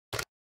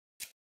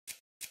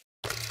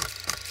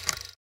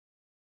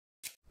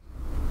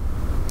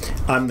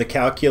I'm the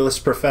calculus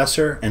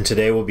professor, and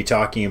today we'll be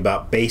talking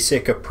about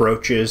basic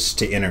approaches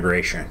to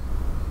integration.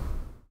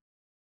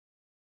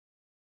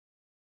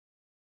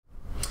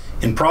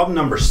 In problem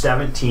number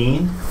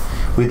 17,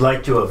 we'd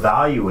like to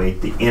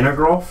evaluate the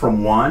integral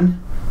from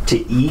 1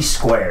 to e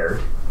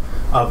squared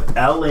of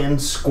ln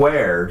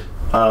squared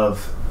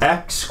of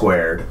x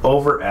squared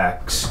over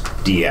x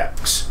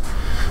dx.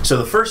 So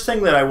the first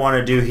thing that I want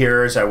to do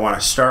here is I want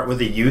to start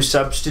with a u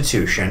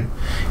substitution,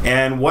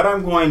 and what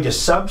I'm going to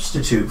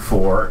substitute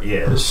for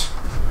is,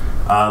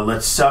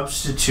 let's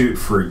substitute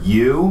for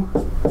u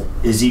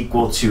is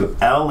equal to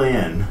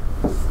ln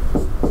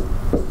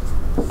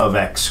of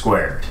x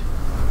squared.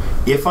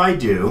 If I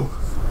do,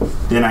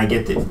 then I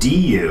get that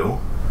du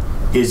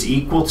is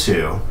equal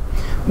to,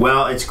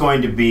 well, it's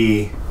going to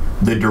be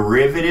the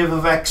derivative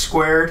of x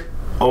squared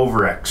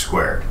over x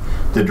squared.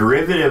 The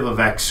derivative of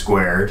x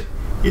squared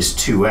is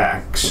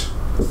 2x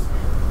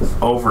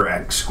over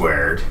x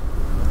squared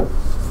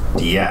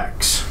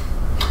dx.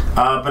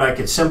 But I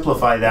could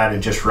simplify that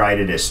and just write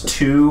it as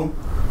 2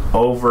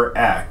 over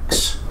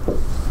x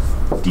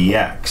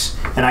dx.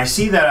 And I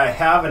see that I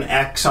have an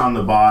x on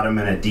the bottom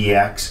and a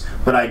dx,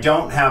 but I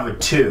don't have a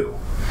 2.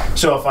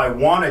 So if I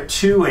want a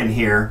 2 in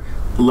here,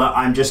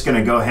 I'm just going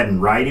to go ahead and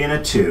write in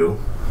a 2,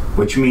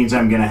 which means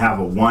I'm going to have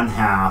a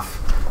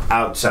 1/2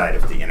 outside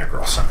of the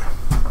integral sign.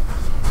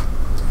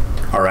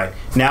 All right,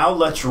 now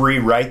let's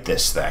rewrite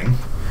this thing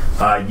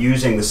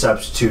using the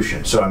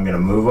substitution. So I'm going to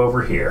move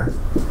over here.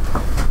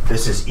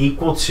 This is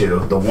equal to,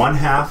 the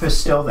 1/2 is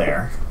still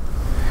there.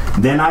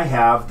 Then I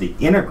have the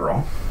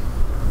integral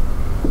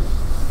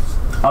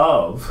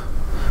of,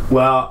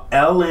 well,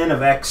 ln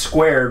of x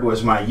squared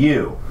was my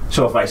u.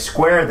 So if I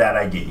square that,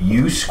 I get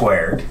u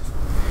squared.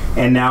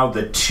 And now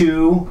the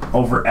 2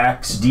 over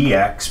x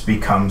dx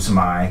becomes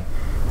my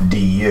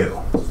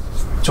du.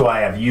 So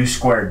I have u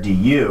squared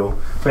du,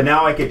 but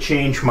now I could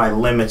change my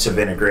limits of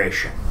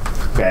integration.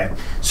 Okay,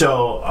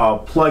 so I'll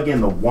plug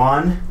in the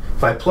 1.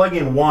 If I plug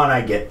in 1,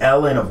 I get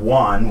ln of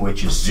 1,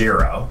 which is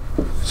 0,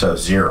 so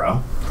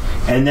 0.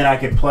 And then I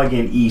could plug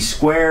in e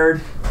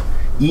squared.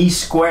 E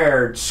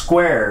squared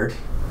squared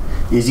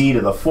is e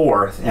to the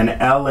 4th, and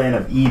ln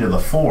of e to the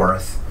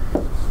 4th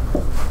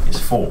is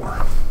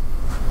 4.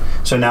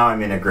 So now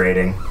I'm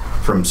integrating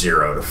from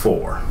 0 to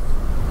 4.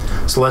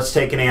 So let's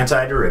take an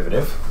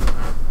antiderivative.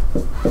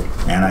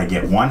 And I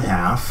get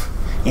 1/2.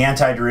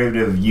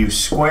 Antiderivative of u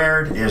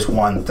squared is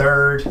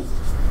 1/3.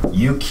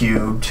 U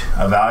cubed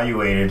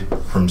evaluated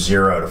from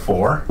 0 to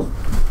 4.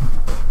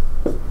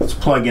 Let's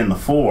plug in the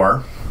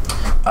 4.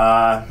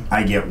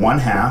 I get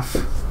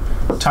 1/2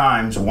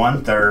 times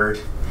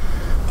 1/3.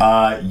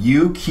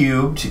 U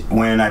cubed,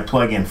 when I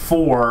plug in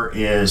 4,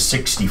 is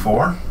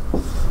 64.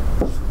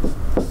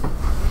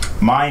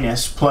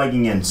 Minus,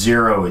 plugging in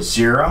 0 is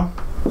 0.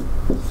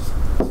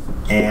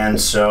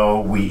 And so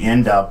we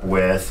end up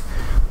with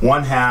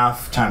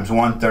 1/2 times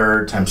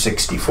 1/3 times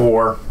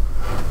 64,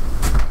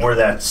 or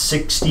that's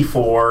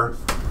 64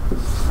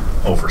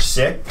 over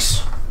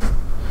 6.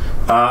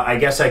 I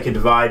guess I could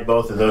divide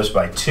both of those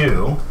by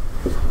 2,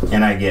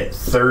 and I get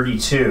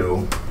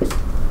 32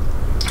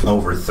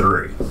 over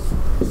 3.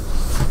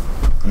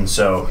 And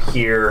so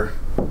here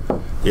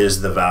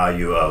is the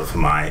value of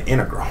my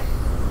integral.